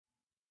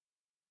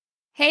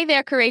Hey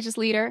there, courageous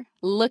leader.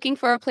 Looking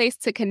for a place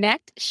to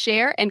connect,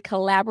 share, and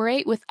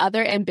collaborate with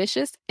other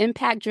ambitious,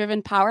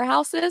 impact-driven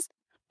powerhouses?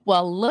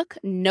 Well, look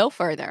no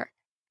further.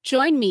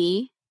 Join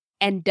me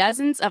and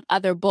dozens of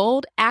other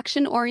bold,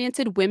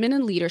 action-oriented women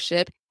in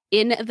leadership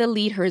in the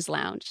Lead Hers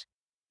Lounge.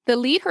 The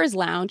Lead Hers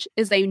Lounge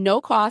is a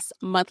no-cost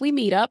monthly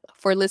meetup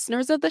for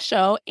listeners of the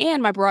show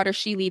and my broader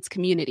She Leads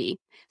community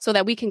so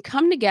that we can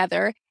come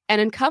together and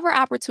uncover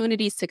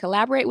opportunities to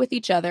collaborate with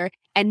each other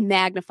and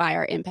magnify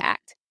our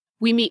impact.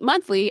 We meet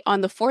monthly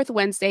on the fourth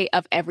Wednesday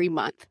of every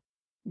month.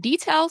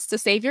 Details to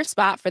save your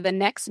spot for the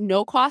next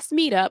no-cost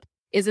meetup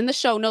is in the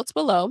show notes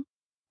below,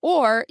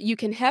 or you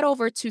can head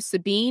over to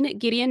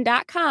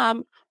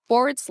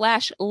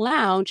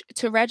SabineGedeon.com/lounge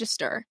to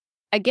register.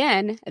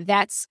 Again,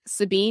 that's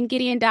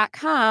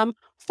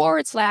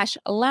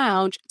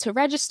SabineGedeon.com/lounge to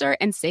register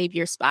and save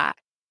your spot.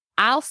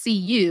 I'll see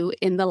you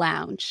in the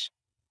lounge.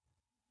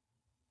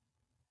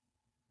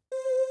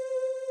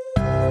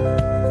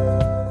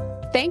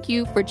 Thank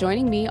you for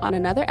joining me on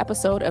another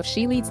episode of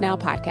She Leads Now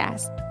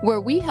podcast,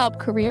 where we help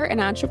career and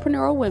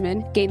entrepreneurial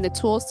women gain the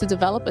tools to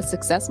develop a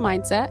success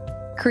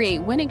mindset,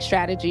 create winning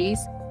strategies,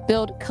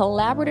 build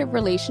collaborative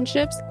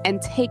relationships,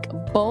 and take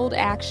bold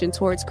action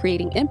towards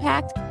creating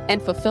impact and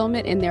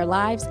fulfillment in their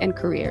lives and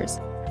careers.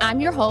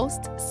 I'm your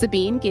host,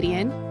 Sabine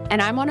Gedeon,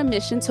 and I'm on a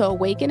mission to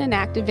awaken and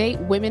activate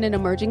women and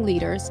emerging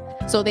leaders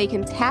so they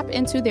can tap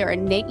into their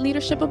innate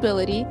leadership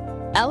ability,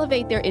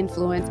 elevate their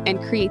influence, and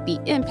create the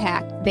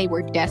impact they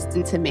were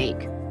destined to make.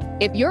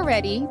 If you're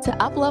ready to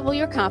uplevel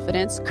your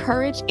confidence,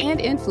 courage, and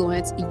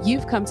influence,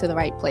 you've come to the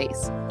right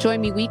place.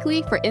 Join me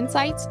weekly for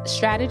insights,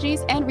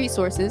 strategies, and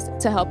resources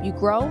to help you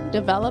grow,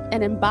 develop,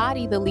 and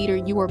embody the leader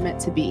you were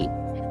meant to be,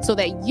 so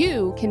that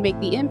you can make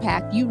the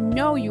impact you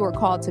know you are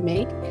called to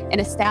make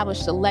and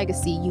establish the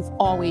legacy you've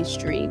always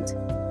dreamed.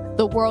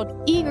 The world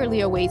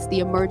eagerly awaits the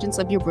emergence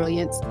of your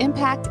brilliance,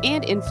 impact,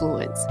 and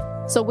influence.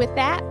 So with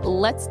that,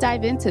 let's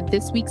dive into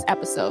this week's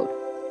episode.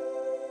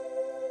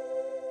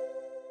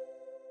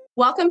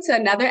 Welcome to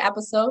another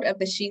episode of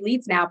the She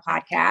Leads Now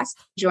podcast.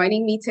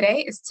 Joining me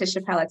today is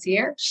Tisha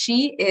Pelletier.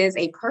 She is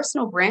a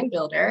personal brand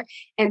builder.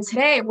 And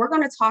today we're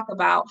going to talk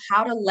about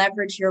how to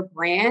leverage your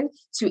brand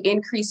to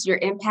increase your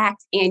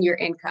impact and your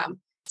income.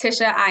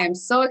 Tisha, I am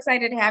so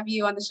excited to have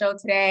you on the show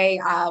today.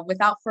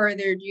 Without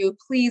further ado,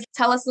 please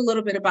tell us a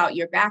little bit about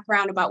your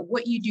background, about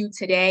what you do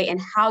today, and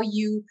how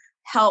you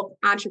help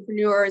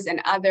entrepreneurs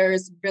and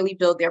others really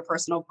build their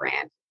personal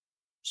brand.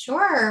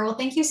 Sure. Well,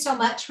 thank you so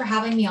much for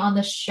having me on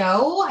the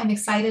show. I'm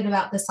excited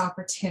about this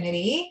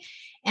opportunity.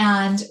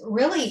 And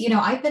really,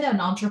 I've been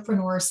an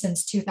entrepreneur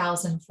since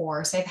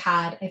 2004. So I've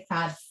had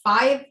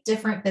 5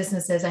 different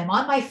businesses. I'm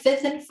on my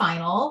 5th and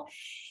final.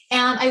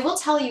 And I will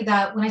tell you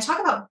that when I talk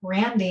about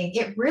branding,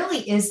 it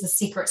really is the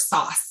secret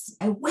sauce.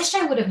 I wish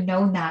I would have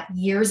known that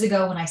years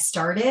ago when I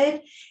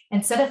started,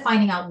 instead of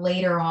finding out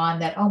later on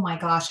that, oh my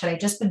gosh, had I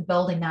just been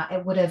building that,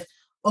 it would have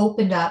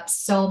opened up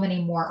so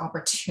many more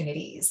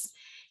opportunities.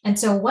 And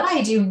so what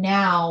I do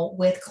now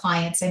with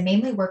clients, I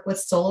mainly work with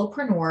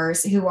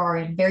solopreneurs who are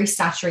in very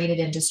saturated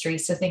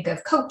industries. So think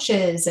of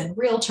coaches and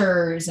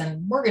realtors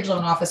and mortgage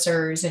loan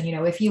officers. And,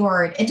 if you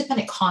are an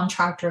independent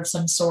contractor of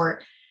some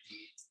sort,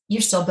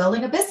 you're still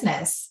building a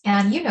business.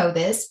 And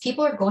this,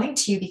 people are going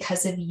to you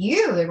because of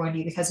you. They're going to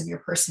you because of your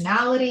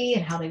personality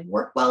and how they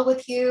work well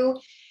with you.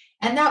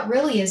 And that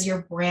really is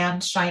your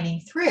brand shining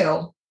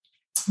through.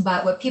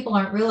 But what people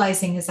aren't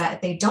realizing is that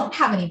if they don't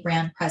have any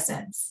brand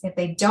presence, if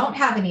they don't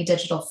have any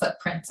digital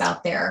footprints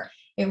out there,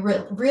 it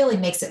really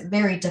makes it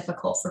very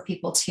difficult for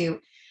people to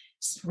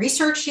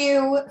research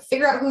you,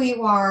 figure out who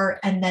you are,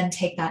 and then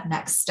take that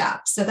next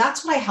step. So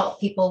that's what I help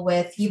people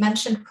with. You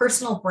mentioned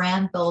personal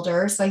brand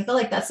builder. So I feel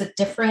like that's a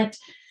different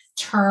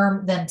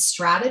term than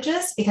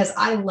strategist, because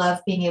I love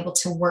being able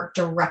to work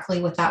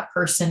directly with that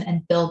person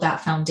and build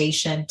that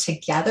foundation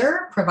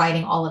together,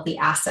 providing all of the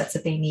assets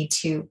that they need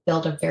to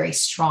build a very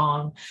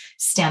strong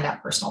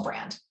stand-up personal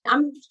brand.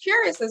 I'm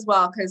curious as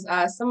well, because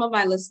some of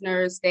my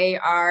listeners, they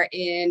are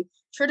in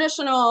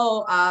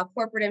traditional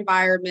corporate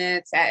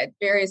environments at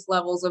various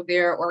levels of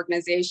their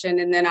organization.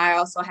 And then I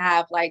also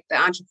have like the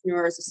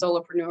entrepreneurs, the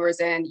solopreneurs,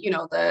 and,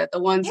 the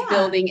ones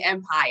building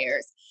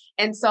empires.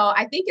 And so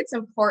I think it's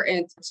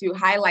important to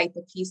highlight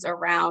the piece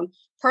around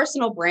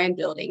personal brand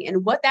building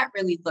and what that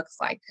really looks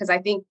like. Because I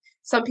think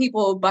some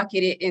people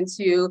bucket it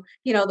into,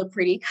 the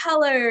pretty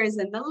colors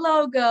and the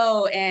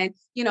logo and,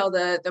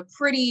 the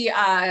pretty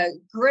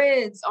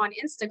grids on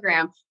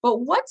Instagram. But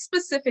what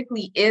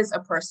specifically is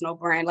a personal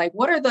brand? Like,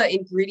 what are the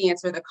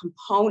ingredients or the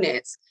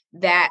components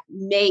that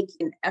make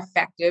an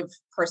effective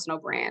personal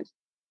brand?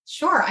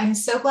 Sure. I'm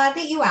so glad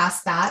that you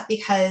asked that,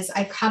 because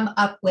I come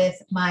up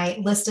with my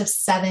list of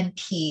 7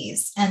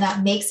 Ps, and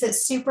that makes it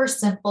super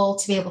simple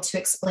to be able to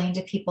explain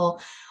to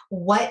people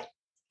what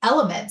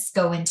elements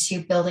go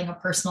into building a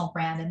personal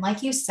brand. And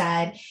like you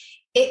said,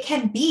 it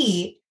can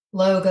be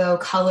logo,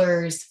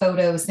 colors,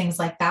 photos, things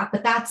like that,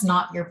 but that's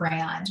not your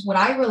brand. What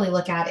I really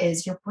look at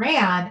is your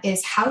brand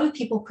is how do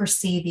people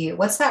perceive you?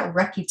 What's that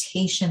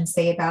reputation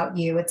say about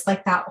you? It's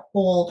like that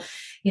whole,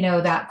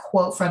 that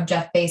quote from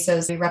Jeff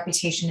Bezos, your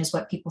reputation is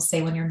what people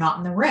say when you're not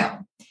in the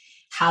room.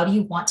 How do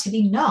you want to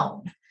be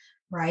known?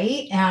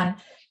 Right. And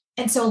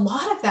so a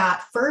lot of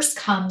that first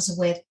comes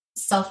with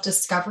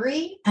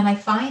self-discovery. And I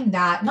find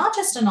that not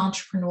just an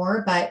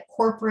entrepreneur, but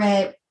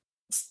corporate,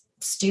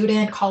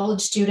 student, college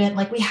student,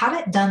 like we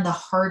haven't done the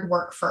hard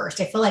work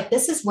first. I feel like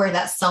this is where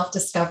that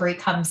self-discovery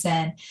comes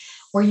in,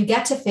 where you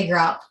get to figure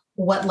out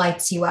what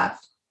lights you up.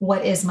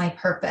 What is my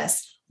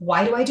purpose?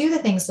 Why do I do the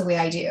things the way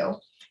I do?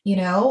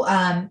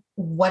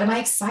 What am I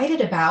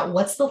excited about?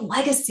 What's the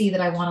legacy that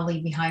I want to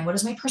leave behind? What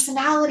does my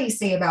personality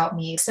say about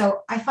me?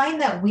 So I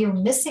find that we're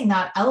missing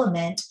that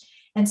element.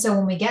 And so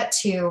when we get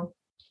to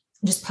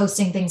just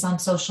posting things on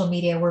social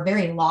media, we're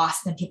very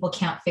lost and people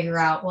can't figure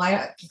out, well,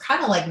 you're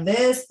kind of like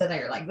this, then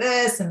you're like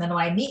this. And then when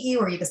I meet you,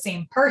 are you the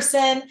same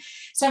person?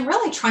 So I'm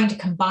really trying to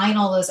combine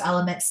all those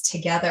elements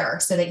together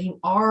so that you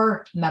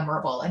are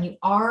memorable and you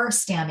are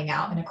standing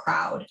out in a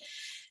crowd.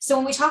 So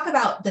when we talk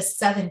about the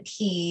 7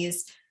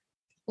 Ps,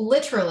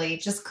 literally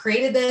just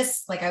created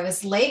this, like I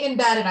was laying in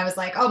bed and I was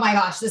like, oh my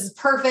gosh, this is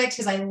perfect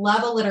because I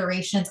love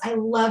alliterations. I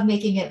love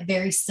making it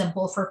very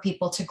simple for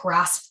people to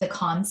grasp the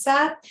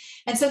concept.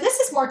 And so this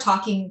is more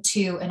talking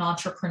to an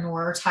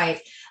entrepreneur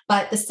type,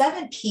 but the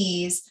 7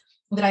 Ps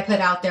that I put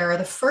out there are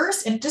the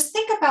first, and just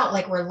think about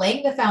like we're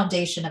laying the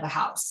foundation of a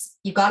house.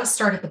 You got to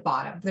start at the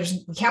bottom.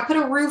 We can't put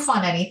a roof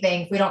on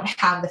anything if we don't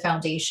have the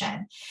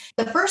foundation.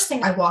 The first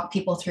thing I walk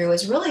people through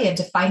is really in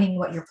defining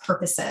what your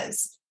purpose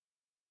is.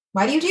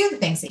 Why do you do the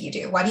things that you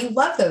do? Why do you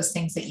love those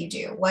things that you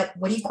do? What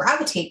do you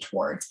gravitate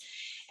towards?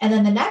 And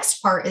then the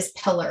next part is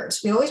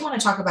pillars. We always want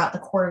to talk about the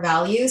core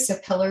values. So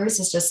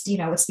pillars is just,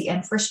 it's the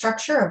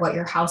infrastructure of what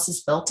your house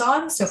is built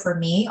on. So for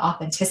me,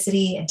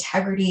 authenticity,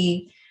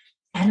 integrity,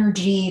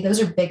 energy, those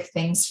are big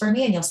things for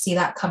me. And you'll see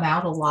that come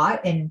out a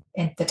lot in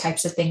the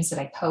types of things that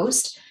I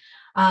post.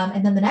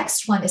 And then the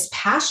next one is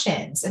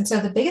passions. And so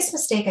the biggest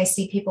mistake I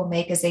see people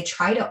make is they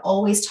try to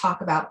always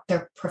talk about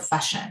their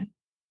profession.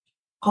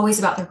 Always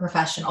about their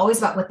profession, always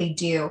about what they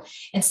do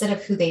instead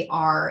of who they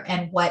are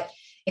and what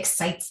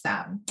excites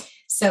them.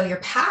 So your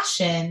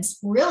passions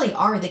really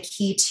are the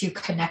key to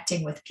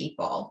connecting with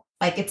people.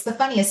 Like it's the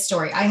funniest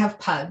story. I have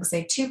pugs. I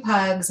have 2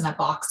 pugs and a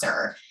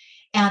boxer.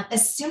 And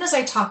as soon as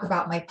I talk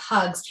about my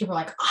pugs, people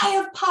are like, I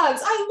have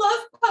pugs. I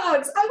love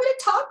pugs. I want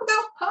to talk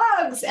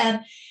about pugs.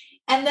 And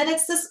then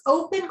it's this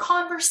open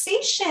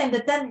conversation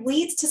that then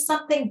leads to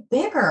something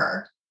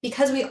bigger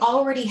because we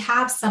already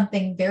have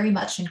something very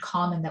much in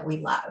common that we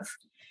love.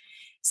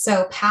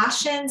 So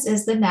passions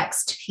is the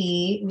next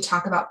P. We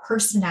talk about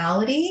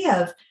personality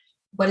of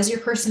what is your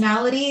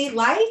personality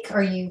like?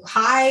 Are you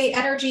high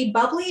energy,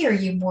 bubbly? Are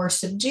you more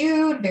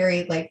subdued,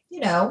 very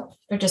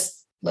they're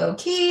just low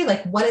key?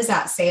 Like, what does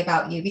that say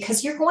about you?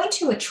 Because you're going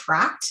to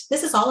attract,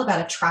 this is all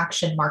about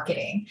attraction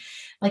marketing.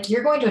 Like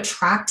you're going to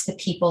attract the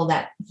people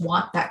that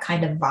want that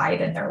kind of vibe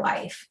in their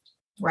life,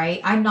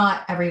 right? I'm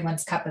not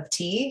everyone's cup of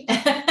tea.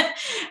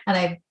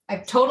 And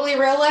I've totally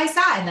realized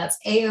that. And that's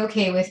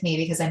A-okay with me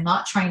because I'm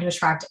not trying to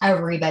attract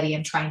everybody.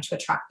 I'm trying to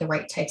attract the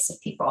right types of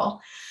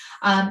people.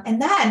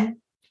 And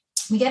then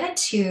we get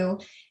into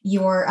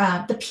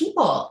the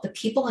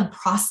people and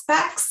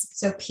prospects.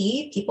 So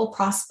people,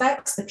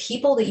 prospects, the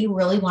people that you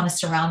really want to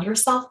surround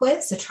yourself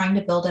with. So trying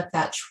to build up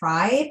that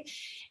tribe.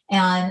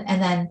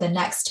 And then the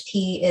next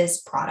P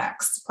is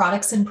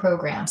products and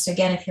programs. So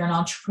again, if you're an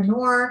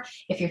entrepreneur,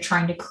 if you're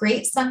trying to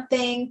create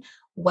something,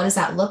 what does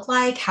that look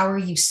like? How are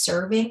you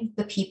serving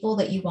the people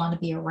that you want to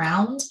be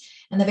around?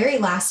 And the very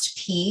last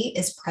P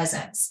is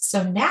presence.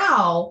 So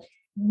now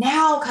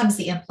comes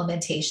the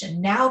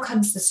implementation. Now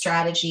comes the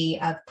strategy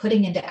of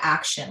putting into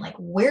action. Like,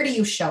 where do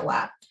you show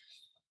up?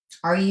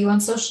 Are you on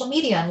social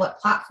media and what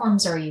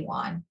platforms are you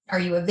on? Are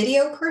you a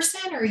video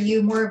person or are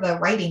you more of a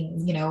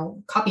writing,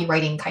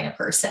 copywriting kind of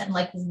person?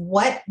 Like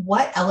what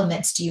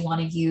elements do you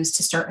want to use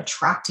to start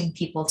attracting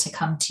people to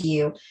come to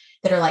you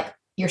that are like,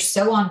 you're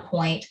so on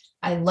point.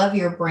 I love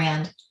your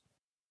brand.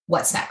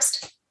 What's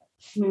next?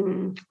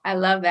 I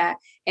love that.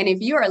 And if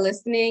you are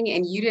listening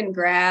and you didn't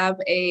grab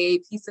a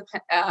piece of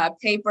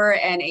paper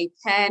and a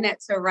pen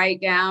to write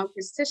down,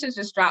 because Tisha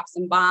just dropped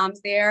some bombs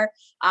there.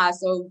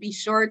 So be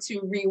sure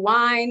to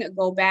rewind,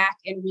 go back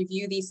and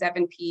review these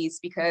 7 Ps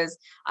because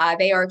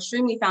they are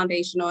extremely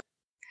foundational.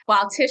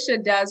 While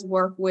Tisha does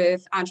work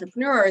with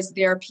entrepreneurs,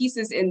 there are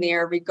pieces in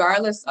there,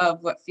 regardless of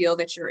what field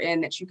that you're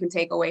in, that you can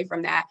take away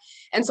from that.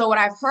 And so what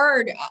I've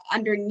heard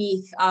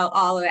underneath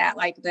all of that,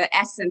 like the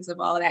essence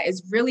of all of that,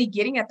 is really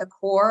getting at the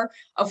core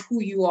of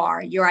who you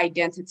are, your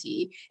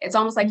identity. It's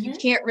almost like you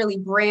can't really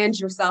brand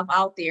yourself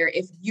out there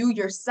if you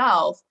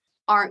yourself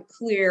aren't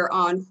clear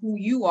on who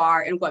you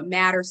are and what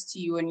matters to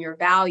you and your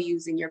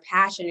values and your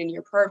passion and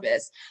your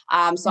purpose.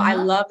 So I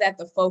love that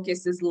the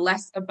focus is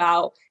less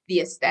about the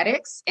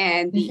aesthetics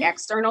and the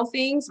external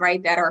things,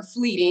 right, that are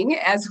fleeting,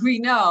 as we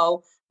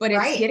know, but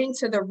it's getting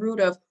to the root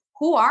of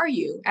who are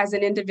you as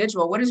an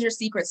individual? What is your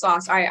secret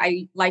sauce?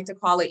 I like to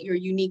call it your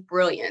unique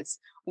brilliance.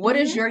 What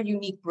is your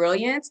unique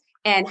brilliance,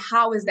 and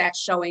how is that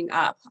showing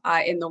up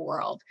in the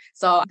world?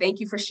 So thank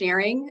you for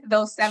sharing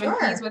those 7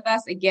 Ps with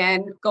us.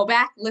 Again, go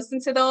back,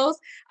 listen to those,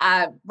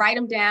 write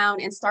them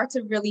down, and start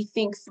to really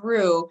think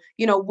through,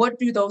 what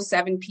do those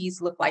 7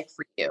 Ps look like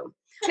for you?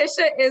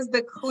 Tisha is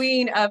the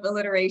queen of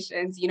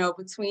alliterations,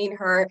 between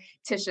her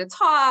Tisha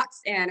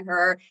Talks and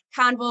her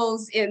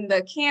convos in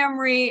the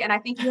Camry. And I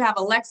think you have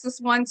a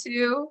Lexus one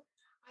too.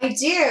 I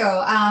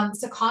do.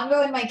 So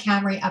Convo in my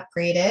Camry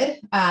upgraded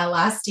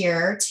last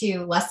year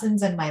to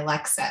Lessons in my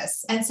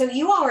Lexus. And so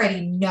you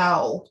already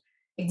know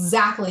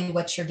exactly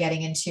what you're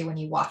getting into when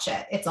you watch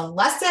it. It's a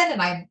lesson and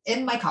I'm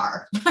in my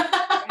car.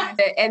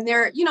 And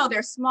they're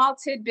small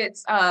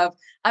tidbits of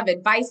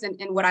advice.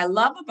 And what I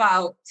love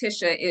about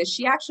Tisha is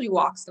she actually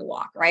walks the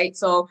walk, right?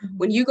 So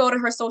when you go to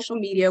her social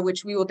media,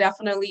 which we will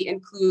definitely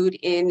include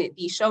in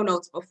the show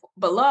notes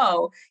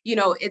below,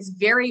 it's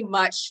very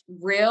much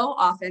real,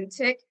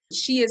 authentic.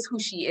 She is who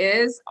she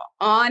is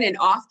on and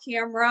off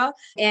camera.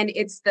 And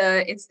it's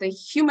the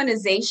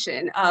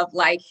humanization of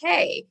like,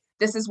 hey,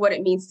 this is what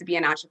it means to be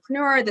an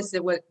entrepreneur. This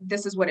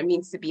is what it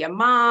means to be a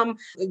mom.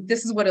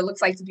 This is what it looks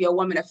like to be a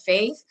woman of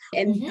faith.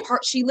 And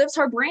she lives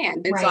her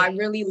brand. And so I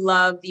really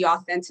love the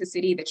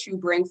authenticity that you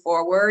bring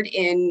forward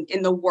in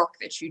the work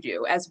that you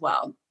do as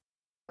well.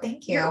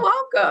 Thank you. You're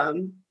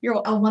welcome.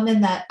 A woman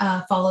that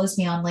follows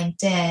me on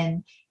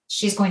LinkedIn.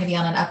 She's going to be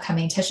on an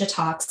upcoming Tisha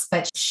Talks,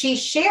 but she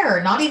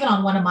shared, not even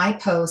on one of my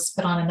posts,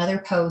 but on another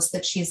post,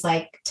 that she's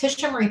like,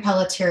 Tisha Marie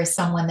Pelletier is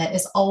someone that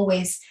is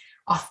always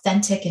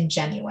authentic and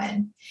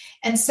genuine.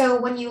 And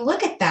so when you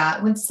look at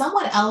that, when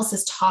someone else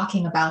is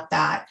talking about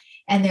that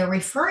and they're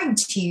referring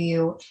to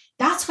you,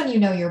 that's when you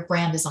know your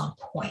brand is on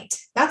point.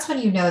 That's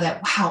when you know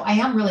that, wow, I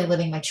am really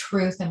living my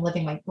truth. I'm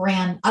living my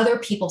brand. Other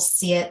people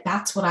see it.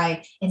 That's what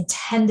I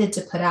intended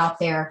to put out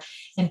there,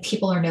 and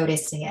people are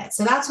noticing it.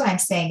 So that's what I'm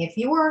saying. If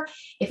you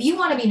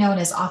want to be known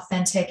as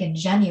authentic and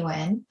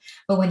genuine,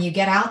 but when you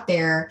get out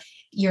there,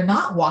 you're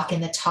not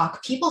walking the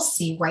talk, people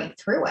see right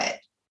through it.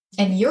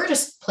 And you're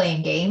just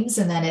playing games,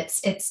 and then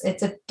it's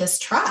a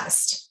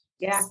distrust.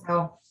 Yeah.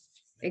 So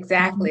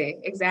exactly.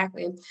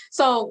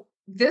 So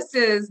this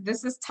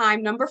is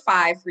time number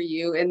 5 for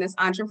you in this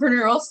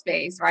entrepreneurial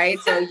space, right?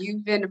 So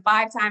you've been a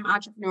 5-time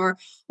entrepreneur.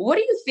 What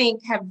do you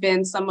think have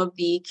been some of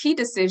the key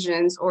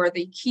decisions or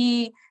the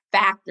key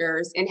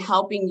factors in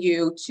helping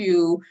you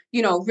to,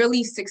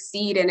 really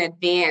succeed and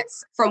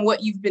advance from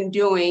what you've been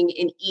doing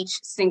in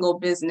each single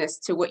business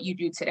to what you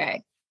do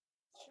today?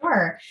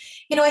 Sure.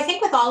 I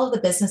think with all of the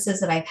businesses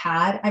that I've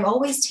had, I've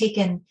always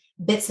taken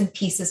bits and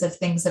pieces of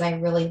things that I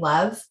really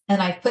love,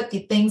 and I've put the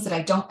things that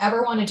I don't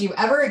ever want to do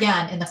ever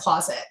again in the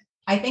closet.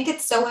 I think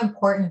it's so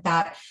important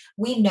that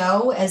we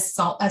know as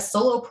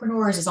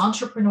solopreneurs, as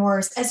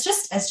entrepreneurs, as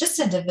just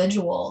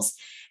individuals,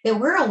 that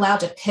we're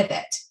allowed to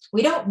pivot.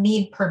 We don't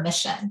need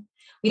permission.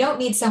 We don't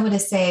need someone to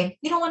say,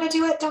 you don't want to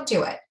do it, don't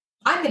do it.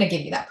 I'm going to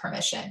give you that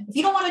permission. If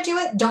you don't want to do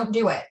it, don't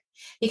do it.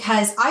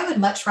 Because I would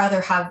much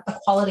rather have a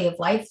quality of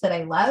life that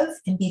I love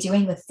and be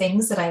doing the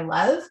things that I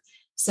love,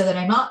 so that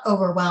I'm not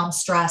overwhelmed,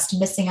 stressed,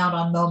 missing out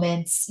on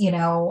moments.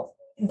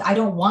 I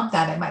don't want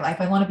that in my life.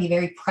 I want to be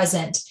very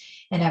present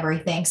in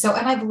everything. So,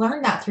 and I've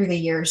learned that through the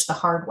years, the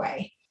hard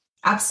way.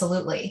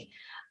 Absolutely.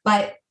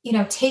 But,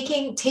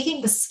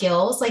 taking the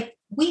skills, like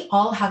we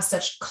all have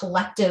such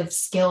collective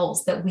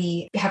skills that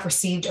we have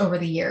received over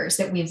the years,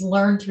 that we've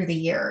learned through the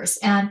years.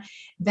 And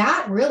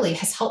that really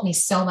has helped me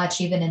so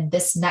much, even in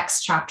this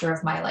next chapter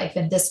of my life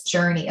and this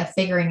journey of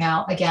figuring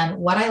out, again,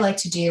 what I like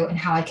to do and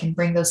how I can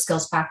bring those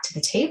skills back to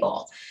the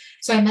table.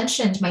 So I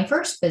mentioned my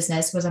first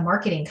business was a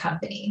marketing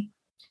company,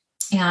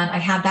 and I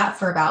had that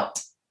for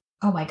about,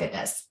 oh my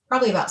goodness,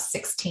 probably about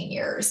 16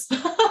 years.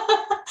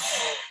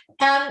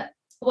 And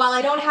while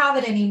I don't have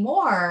it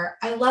anymore,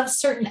 I love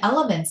certain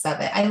elements of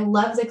it. I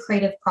love the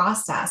creative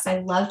process. I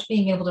loved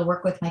being able to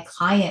work with my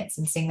clients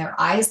and seeing their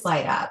eyes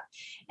light up.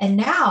 And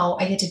now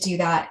I get to do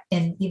that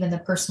in even the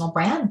personal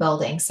brand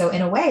building. So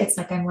in a way, it's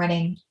like I'm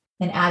running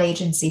an ad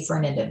agency for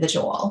an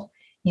individual,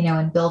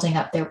 and building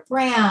up their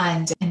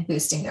brand and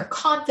boosting their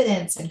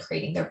confidence and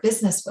creating their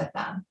business with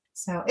them.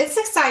 So it's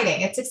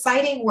exciting. It's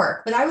exciting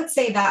work. But I would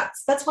say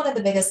that's one of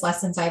the biggest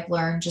lessons I've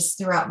learned just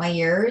throughout my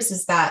years,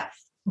 is that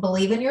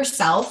believe in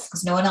yourself,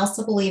 because no one else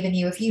will believe in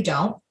you if you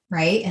don't,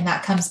 right? And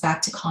that comes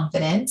back to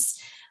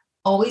confidence.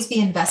 Always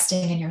be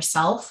investing in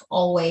yourself.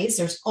 Always.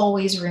 There's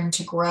always room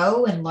to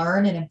grow and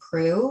learn and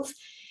improve.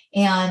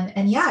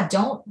 And yeah,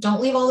 don't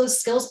leave all those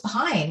skills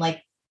behind.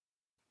 Like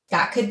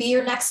that could be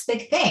your next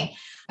big thing.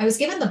 I was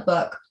given the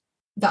book,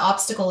 The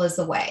Obstacle is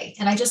the Way.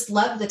 And I just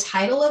love the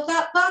title of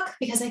that book,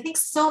 because I think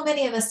so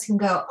many of us can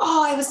go,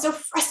 oh, I was so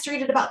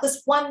frustrated about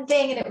this one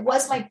thing, and it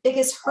was my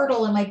biggest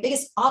hurdle and my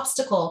biggest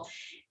obstacle.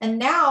 And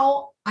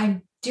now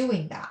I'm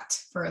doing that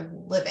for a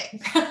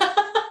living.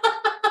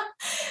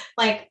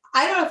 Like,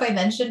 I don't know if I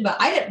mentioned, but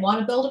I didn't want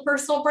to build a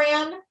personal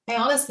brand. I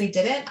honestly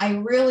didn't. I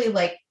really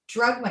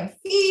drug my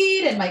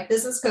feet, and my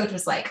business coach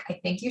was like, I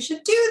think you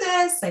should do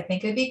this. I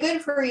think it'd be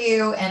good for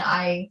you. And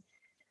I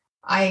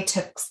I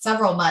took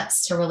several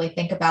months to really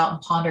think about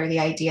and ponder the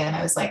idea. And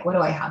I was like, what do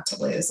I have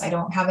to lose? I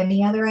don't have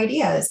any other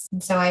ideas.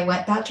 And so I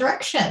went that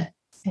direction.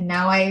 And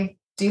now I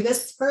do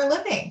this for a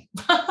living.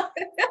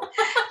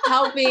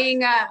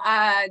 Helping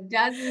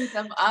dozens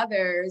of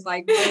others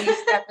like really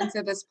step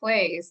into this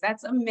place.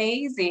 That's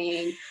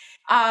amazing.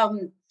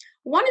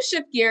 Want to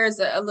shift gears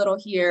a little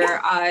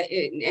here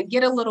and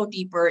get a little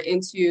deeper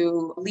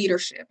into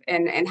leadership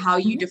and how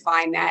you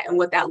define that and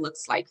what that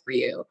looks like for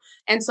you.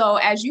 And so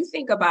as you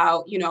think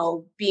about,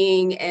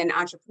 being an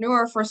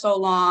entrepreneur for so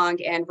long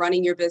and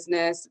running your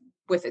business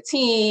with a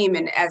team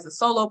and as a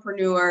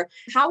solopreneur,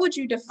 how would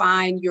you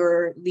define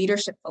your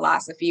leadership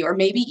philosophy or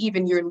maybe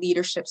even your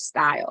leadership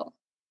style?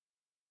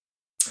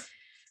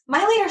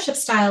 My leadership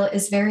style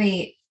is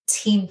very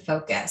team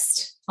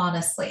focused,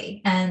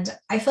 honestly. And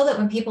I feel that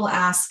when people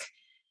ask,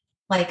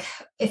 like,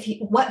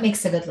 what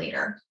makes a good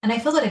leader? And I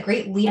feel that a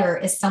great leader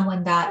is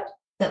someone that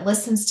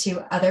listens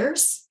to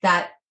others,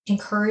 that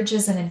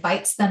encourages and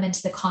invites them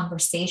into the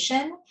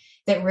conversation,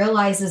 that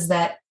realizes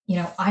that,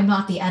 I'm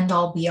not the end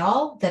all be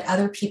all, that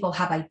other people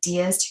have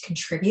ideas to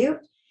contribute,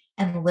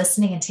 and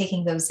listening and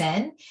taking those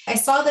in. I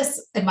saw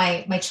this in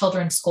my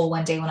children's school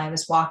one day when I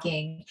was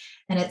walking,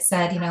 and it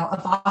said,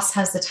 a boss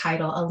has the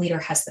title, a leader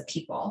has the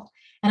people.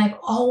 And I've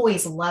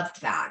always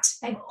loved that.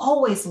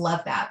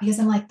 Because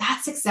I'm like,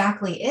 that's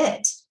exactly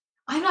it.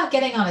 I'm not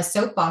getting on a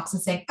soapbox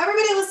and saying,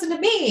 everybody listen to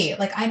me.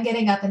 Like, I'm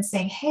getting up and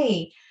saying,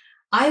 hey,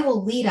 I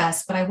will lead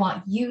us, but I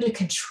want you to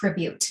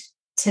contribute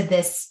to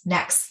this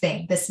next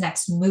thing, this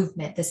next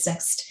movement, this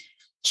next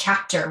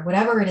chapter,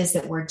 whatever it is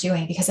that we're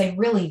doing, because I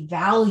really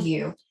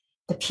value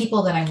the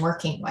people that I'm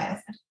working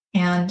with.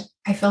 And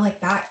I feel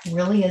like that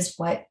really is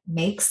what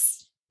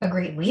makes a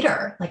great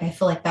leader. Like, I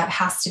feel like that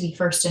has to be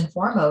first and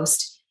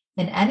foremost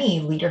in any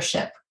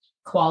leadership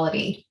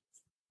quality.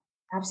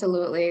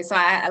 Absolutely. So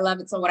I love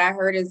it. So what I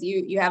heard is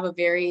you have a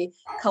very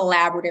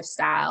collaborative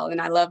style.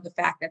 And I love the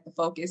fact that the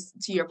focus,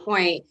 to your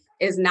point,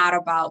 is not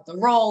about the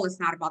role, it's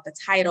not about the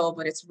title,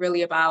 but it's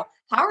really about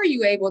how are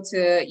you able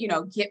to,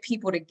 get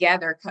people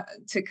together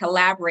to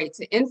collaborate,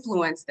 to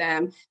influence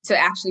them, to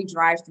actually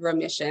drive through a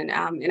mission.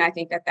 And I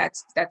think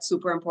that's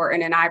super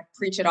important. And I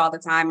preach it all the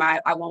time. I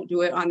won't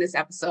do it on this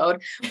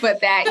episode,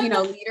 but that,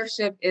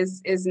 leadership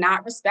is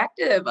not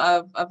respective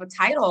of a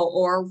title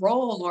or a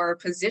role or a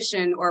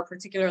position or a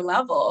particular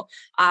level,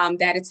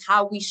 that it's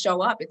how we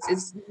show up.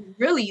 It's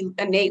really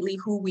innately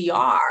who we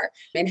are.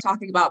 And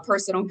talking about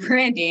personal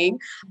branding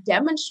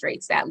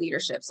demonstrates that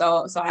leadership.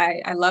 So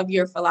I love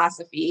your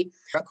philosophy.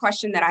 A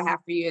question that I have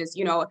for you is,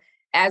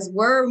 as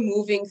we're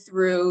moving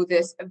through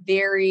this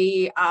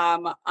very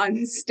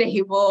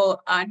unstable,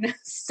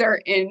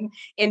 uncertain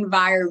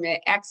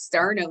environment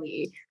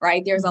externally,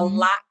 right? There's a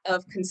lot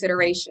of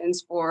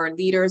considerations for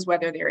leaders,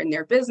 whether they're in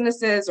their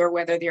businesses or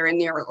whether they're in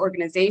their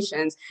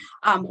organizations.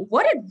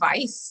 What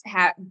advice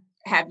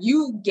have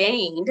you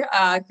gained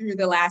through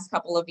the last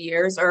couple of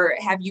years, or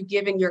have you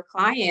given your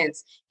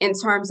clients in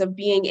terms of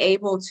being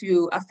able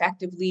to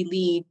effectively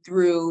lead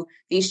through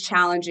these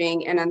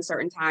challenging and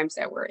uncertain times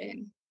that we're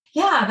in?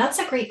 Yeah, that's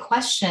a great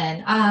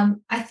question.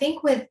 I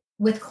think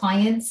with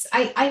clients,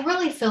 I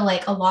really feel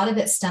like a lot of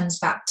it stems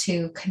back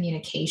to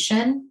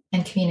communication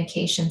and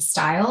communication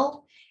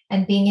style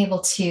and being able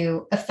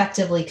to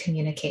effectively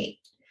communicate.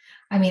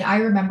 I mean, I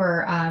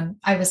remember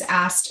I was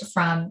asked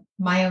from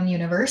my own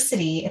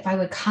university if I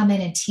would come in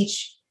and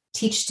teach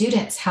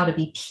students how to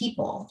be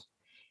people.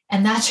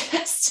 And that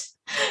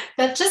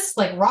just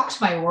like rocked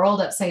my world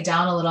upside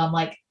down a little. I'm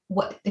like,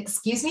 what,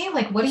 excuse me?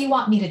 Like, what do you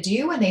want me to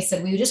do? And they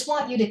said, we just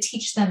want you to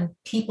teach them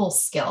people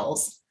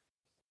skills.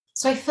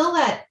 So I feel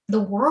that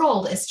the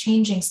world is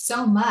changing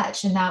so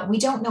much and that we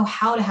don't know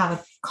how to have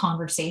a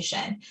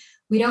conversation.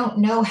 We don't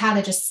know how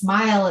to just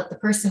smile at the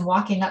person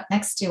walking up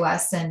next to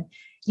us and,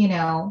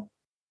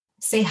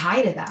 say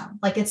hi to them.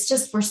 Like, it's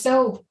just, we're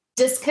so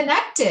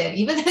disconnected.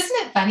 Even, isn't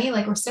it funny?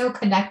 Like, we're so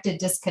connected,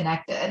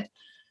 disconnected.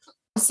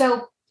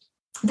 So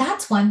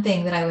that's one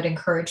thing that I would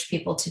encourage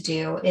people to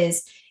do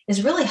is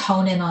really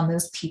hone in on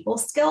those people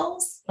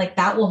skills. Like,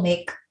 that will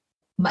make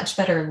much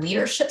better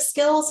leadership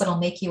skills. It'll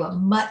make you a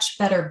much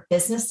better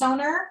business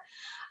owner.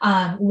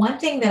 One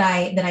thing that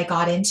I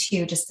got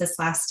into just this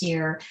last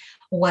year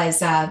was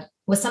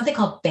something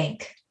called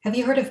Bank. Have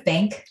you heard of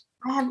Bank?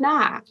 I have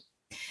not.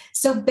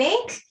 So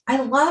Bank,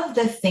 I love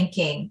the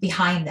thinking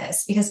behind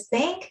this because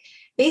Bank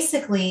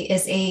basically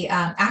is a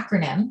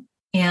acronym,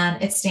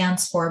 and it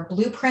stands for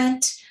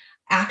Blueprint,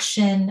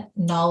 Action,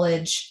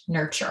 Knowledge,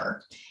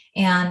 Nurture.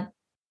 And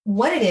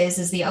what it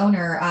is the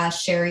owner,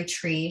 Sherry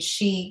Tree,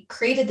 she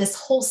created this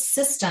whole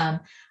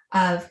system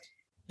of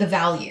the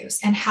values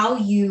and how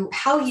you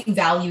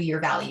value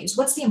your values.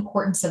 What's the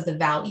importance of the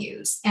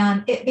values?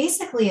 And it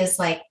basically is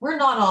like, we're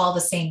not all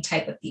the same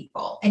type of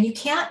people, and you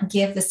can't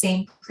give the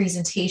same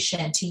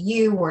presentation to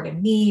you or to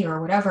me or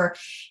whatever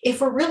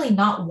if we're really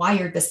not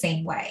wired the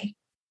same way.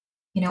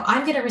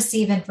 I'm going to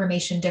receive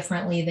information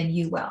differently than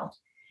you will.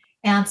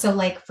 And so,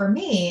 like, for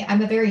me,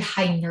 I'm a very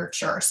high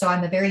nurture. So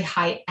I'm a very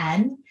high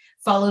N,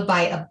 followed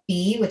by a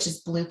B, which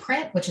is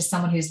blueprint, which is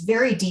someone who's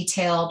very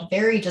detailed,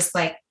 very just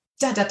like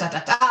da, da, da, da,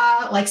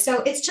 da. Like,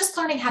 so it's just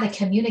learning how to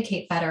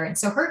communicate better. And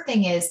so her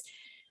thing is,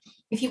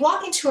 if you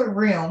walk into a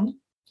room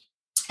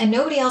and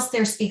nobody else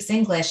there speaks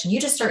English and you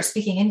just start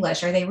speaking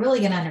English, are they really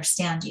going to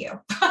understand you?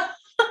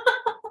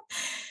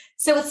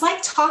 So it's like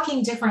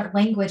talking different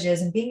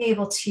languages and being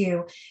able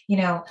to,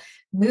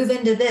 move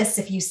into this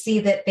if you see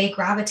that they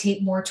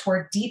gravitate more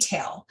toward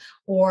detail,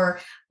 or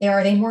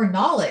are they more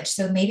knowledge?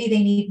 So maybe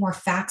they need more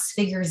facts,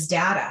 figures,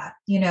 data,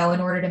 in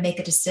order to make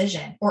a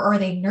decision. Or are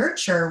they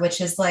nurture, which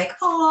is like,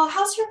 oh,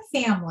 how's your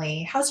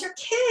family? How's your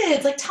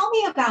kids? Like, tell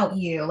me about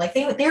you. Like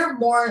they're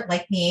more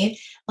like me,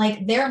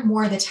 like they're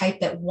more the type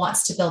that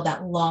wants to build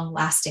that long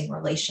lasting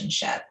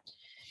relationship.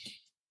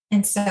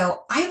 And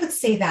so I would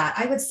say that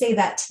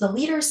to the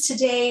leaders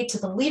today, to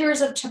the leaders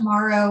of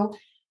tomorrow,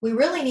 we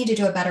really need to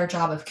do a better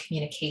job of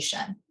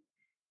communication.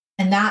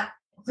 And that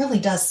really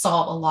does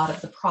solve a lot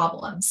of the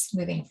problems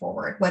moving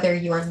forward, whether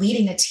you're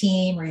leading a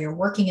team or you're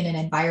working in an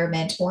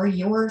environment or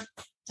you're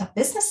a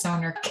business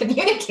owner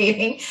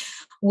communicating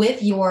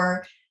with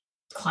your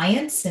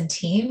clients and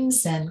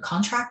teams and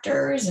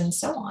contractors and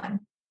so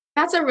on.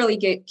 That's a really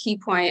good key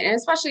point, and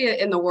especially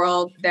in the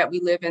world that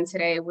we live in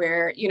today,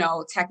 where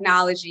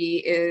technology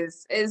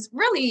is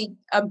really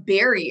a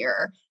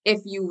barrier,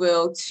 if you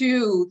will,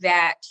 to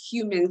that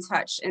human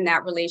touch in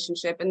that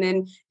relationship. And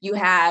then you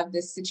have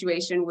this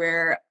situation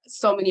where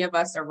so many of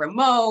us are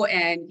remote,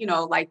 and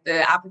like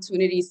the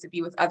opportunities to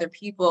be with other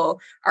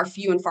people are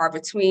few and far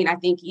between. I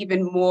think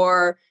even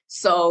more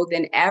so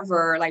than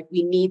ever, like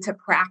we need to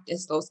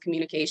practice those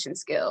communication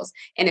skills.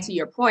 And to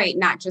your point,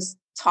 not just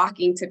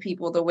talking to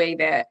people the way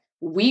that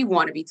we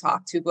want to be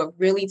talked to, but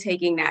really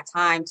taking that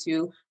time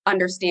to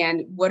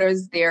understand what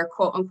is their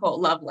quote unquote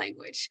love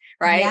language,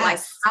 right? Yes.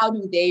 Like how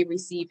do they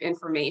receive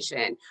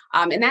information?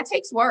 And that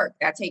takes work,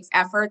 that takes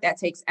effort, that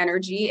takes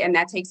energy, and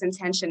that takes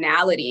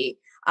intentionality.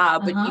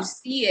 But you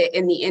see it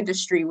in the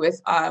industry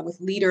with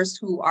leaders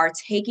who are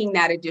taking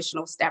that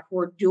additional step, who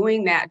are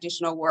doing that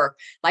additional work,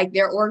 like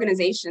their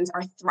organizations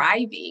are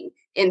thriving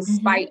in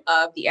spite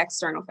of the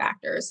external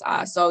factors.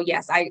 So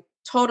yes, I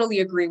totally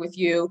agree with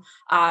you.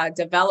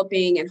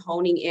 Developing and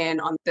honing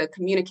in on the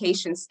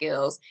communication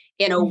skills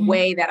in a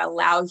way that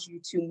allows you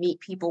to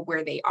meet people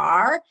where they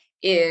are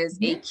is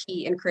a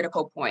key and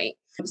critical point.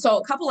 So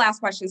a couple last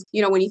questions.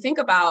 When you think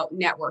about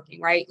networking,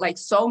 right? Like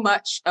so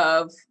much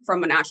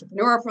from an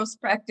entrepreneurial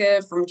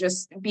perspective, from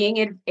just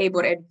being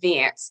able to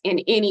advance in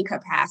any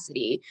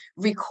capacity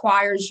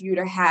requires you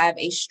to have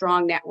a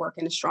strong network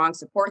and a strong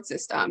support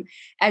system.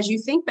 As you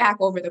think back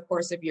over the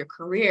course of your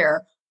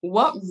career,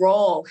 what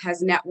role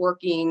has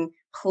networking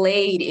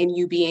played in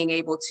you being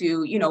able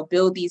to,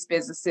 build these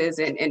businesses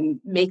and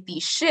make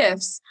these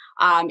shifts,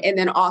 and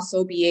then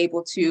also be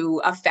able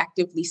to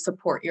effectively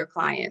support your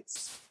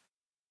clients?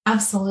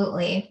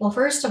 Absolutely. Well,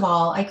 first of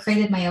all, I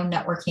created my own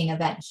networking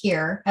event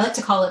here. I like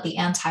to call it the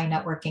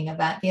anti-networking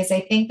event because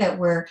I think that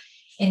we're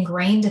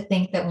ingrained to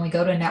think that when we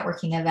go to a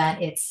networking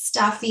event, it's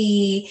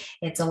stuffy,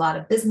 it's a lot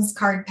of business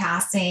card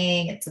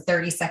passing, it's a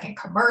 30-second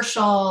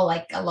commercial,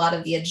 like a lot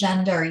of the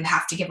agenda, or you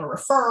have to give a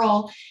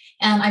referral.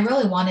 And I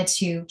really wanted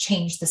to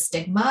change the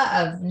stigma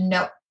of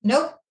nope,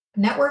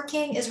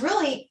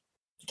 networking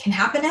can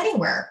happen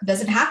anywhere. It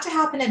doesn't have to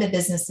happen at a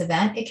business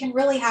event. It can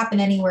really happen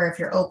anywhere if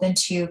you're open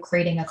to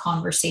creating a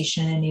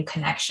conversation, a new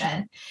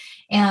connection.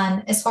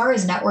 And as far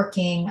as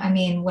networking, I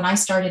mean, when I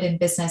started in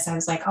business, I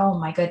was like, oh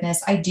my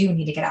goodness, I do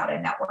need to get out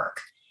and network.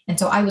 And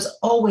so I was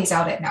always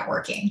out at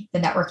networking, the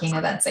networking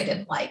events I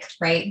didn't like,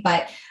 right?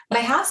 But I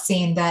have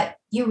seen that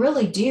you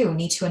really do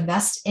need to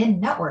invest in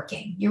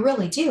networking. You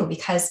really do,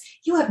 because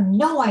you have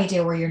no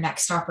idea where your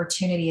next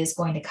opportunity is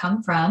going to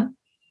come from.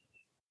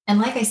 And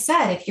like I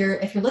said, if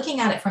you're looking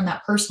at it from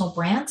that personal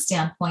brand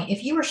standpoint,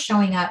 if you are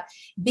showing up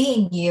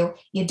being you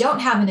don't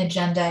have an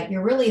agenda,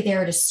 you're really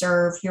there to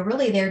serve, you're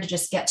really there to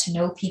just get to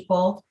know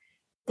people,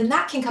 then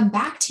that can come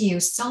back to you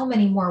so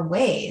many more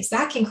ways.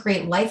 That can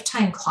create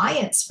lifetime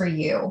clients for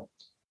you.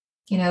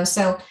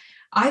 So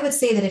I would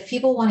say that if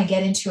people want to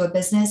get into a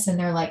business and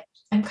they're like,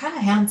 I'm kind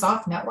of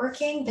hands-off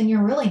networking, then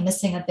you're really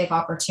missing a big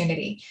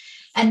opportunity.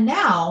 And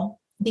now,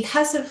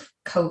 because of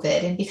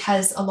COVID and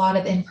because a lot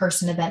of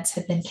in-person events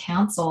had been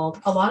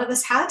canceled, a lot of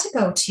us had to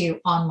go to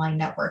online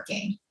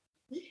networking.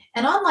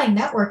 And online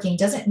networking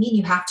doesn't mean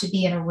you have to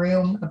be in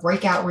a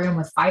breakout room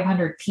with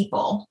 500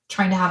 people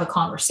trying to have a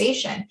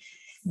conversation.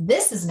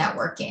 This is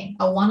networking.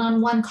 A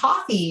one-on-one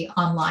coffee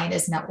online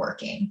is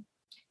networking,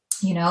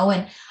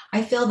 and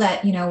I feel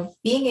that,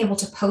 being able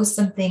to post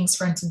some things,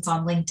 for instance,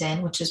 on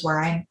LinkedIn, which is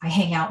where I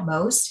hang out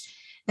most,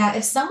 that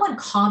if someone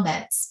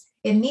comments,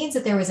 it means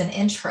that there was an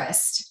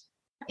interest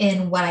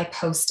in what I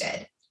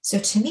posted. So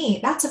to me,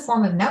 that's a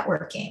form of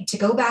networking, to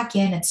go back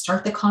in and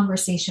start the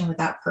conversation with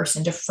that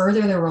person, to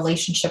further the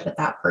relationship with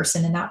that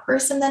person. And that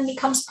person then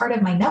becomes part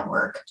of my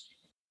network.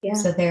 Yeah.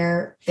 So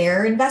they're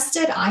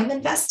invested, I'm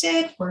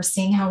invested. We're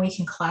seeing how we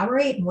can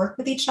collaborate and work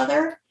with each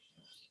other.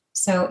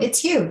 So it's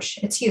huge.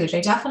 It's huge.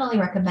 I definitely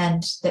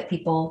recommend that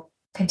people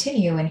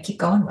continue and keep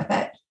going with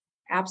it.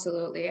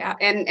 Absolutely.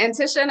 And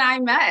Tisha and I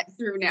met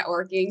through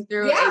networking,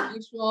 through a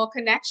mutual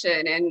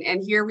connection.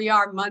 And here we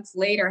are months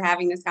later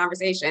having this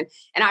conversation.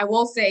 And I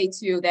will say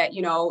too that,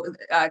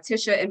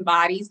 Tisha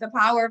embodies the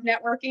power of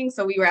networking.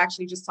 So we were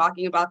actually just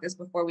talking about this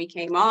before we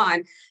came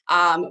on.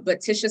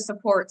 But Tisha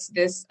supports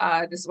this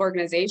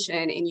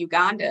organization in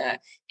Uganda,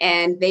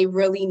 and they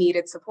really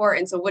needed support.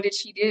 And so what did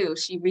she do?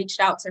 She reached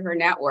out to her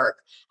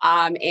network.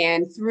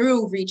 And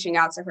through reaching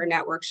out to her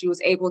network, she was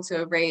able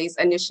to raise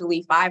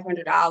initially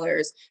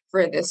 $500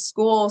 for this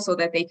school so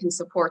that they can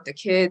support the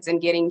kids and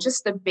getting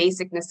just the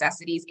basic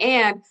necessities,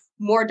 and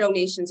more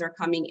donations are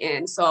coming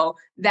in. So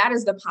that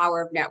is the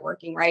power of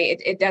networking, right?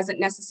 It doesn't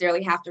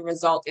necessarily have to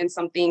result in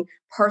something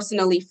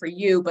personally for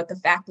you, but the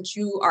fact that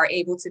you are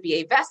able to be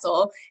a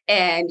vessel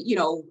and,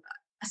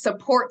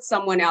 support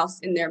someone else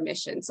in their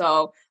mission.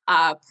 So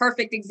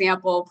perfect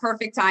example,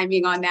 perfect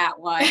timing on that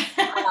one.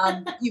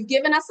 You've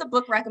given us a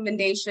book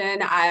recommendation.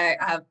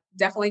 I'm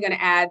definitely going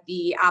to add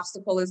The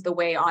Obstacle is the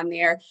Way on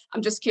there.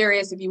 I'm just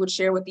curious if you would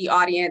share with the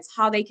audience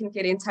how they can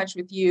get in touch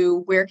with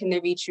you. Where can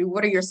they reach you?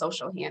 What are your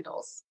social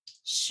handles?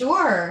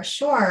 Sure.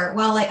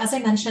 Well, as I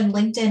mentioned,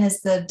 LinkedIn is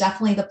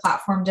definitely the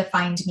platform to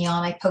find me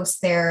on. I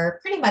post there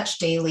pretty much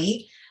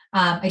daily.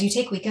 I do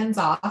take weekends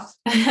off,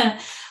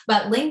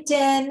 but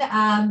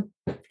LinkedIn,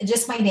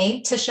 just my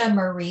name, Tisha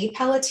Marie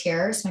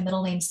Pelletier. So my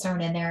middle name's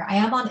thrown in there. I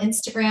am on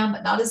Instagram,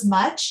 but not as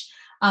much.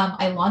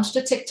 I launched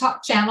a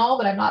TikTok channel,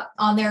 but I'm not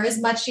on there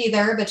as much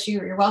either. But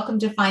you're welcome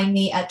to find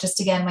me at just,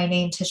 again, my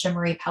name, Tisha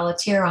Marie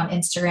Pelletier, on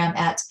Instagram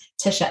at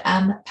Tisha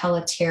M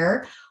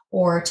Pelletier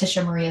or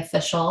Tisha Marie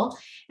Official.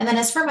 And then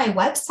as for my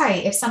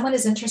website, if someone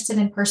is interested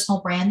in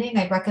personal branding,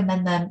 I'd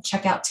recommend them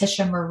check out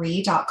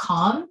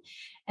TishaMarie.com.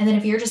 And then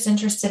if you're just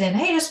interested in,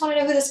 hey, I just want to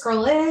know who this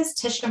girl is,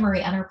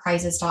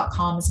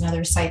 TishaMarieEnterprises.com is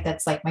another site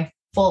that's like my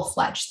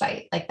full-fledged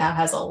site. Like that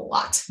has a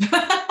lot.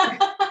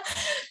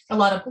 A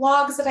lot of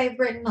blogs that I've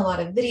written, a lot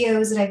of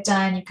videos that I've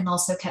done. You can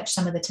also catch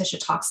some of the Tisha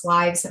Talks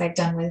lives that I've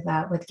done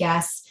with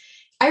guests.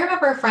 I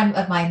remember a friend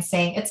of mine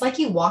saying, it's like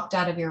you walked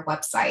out of your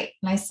website.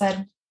 And I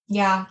said,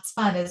 yeah, it's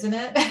fun, isn't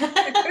it?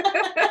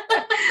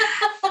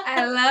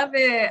 I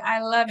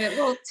love it.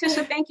 Well,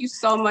 Tisha, thank you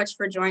so much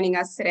for joining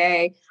us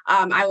today.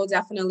 I will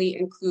definitely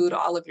include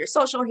all of your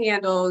social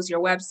handles,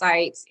 your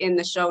websites in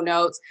the show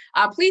notes.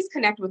 Please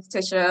connect with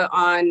Tisha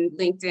on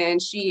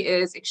LinkedIn. She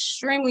is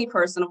extremely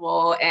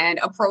personable and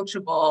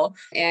approachable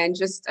and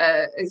just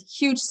a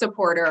huge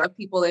supporter of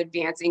people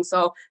advancing.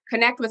 So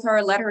connect with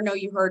her, let her know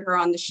you heard her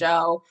on the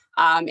show.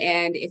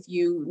 And if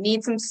you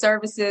need some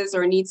services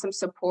or need some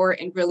support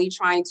in really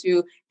trying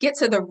to get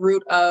to the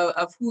root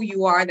of who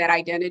you are, that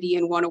identity,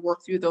 and want to work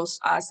through those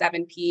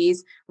 7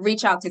 Ps,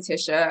 reach out to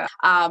Tisha.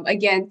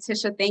 Again,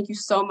 Tisha, thank you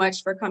so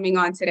much for coming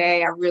on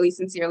today. I really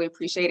sincerely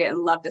appreciate it and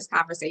love this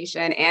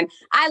conversation. And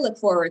I look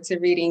forward to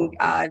reading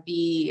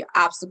The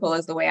Obstacle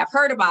is the Way. I've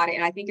heard about it,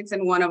 and I think it's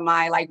in one of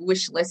my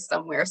wish lists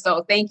somewhere.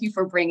 So thank you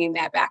for bringing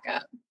that back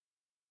up.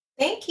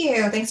 Thank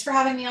you. Thanks for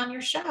having me on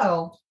your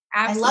show.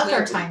 Absolutely. I loved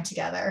our time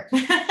together.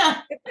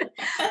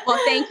 Well,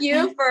 thank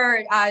you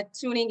for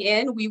tuning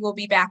in. We will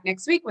be back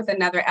next week with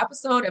another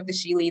episode of the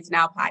She Leads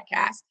Now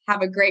podcast.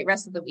 Have a great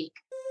rest of the week.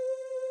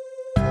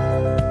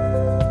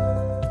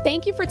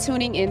 Thank you for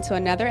tuning in to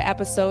another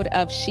episode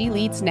of She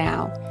Leads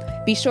Now.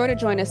 Be sure to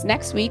join us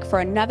next week for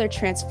another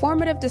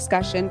transformative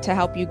discussion to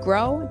help you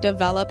grow,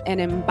 develop, and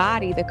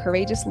embody the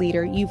courageous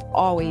leader you've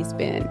always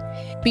been.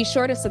 Be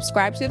sure to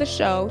subscribe to the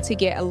show to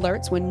get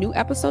alerts when new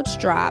episodes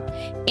drop,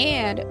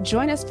 and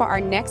join us for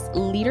our next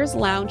Leaders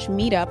Lounge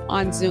meetup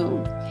on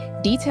Zoom.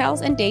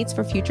 Details and dates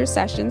for future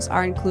sessions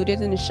are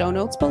included in the show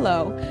notes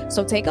below,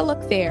 so take a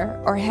look there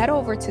or head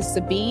over to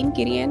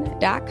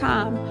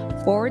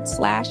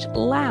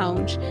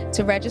SabineGedeon.com/lounge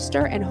to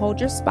register and hold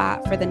your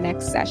spot for the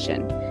next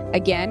session.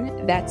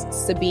 Again, that's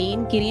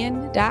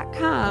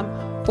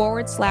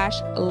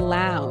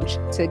SabineGedeon.com/lounge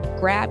to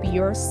grab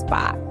your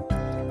spot.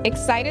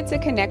 Excited to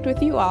connect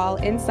with you all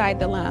inside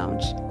the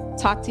lounge.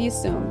 Talk to you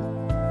soon.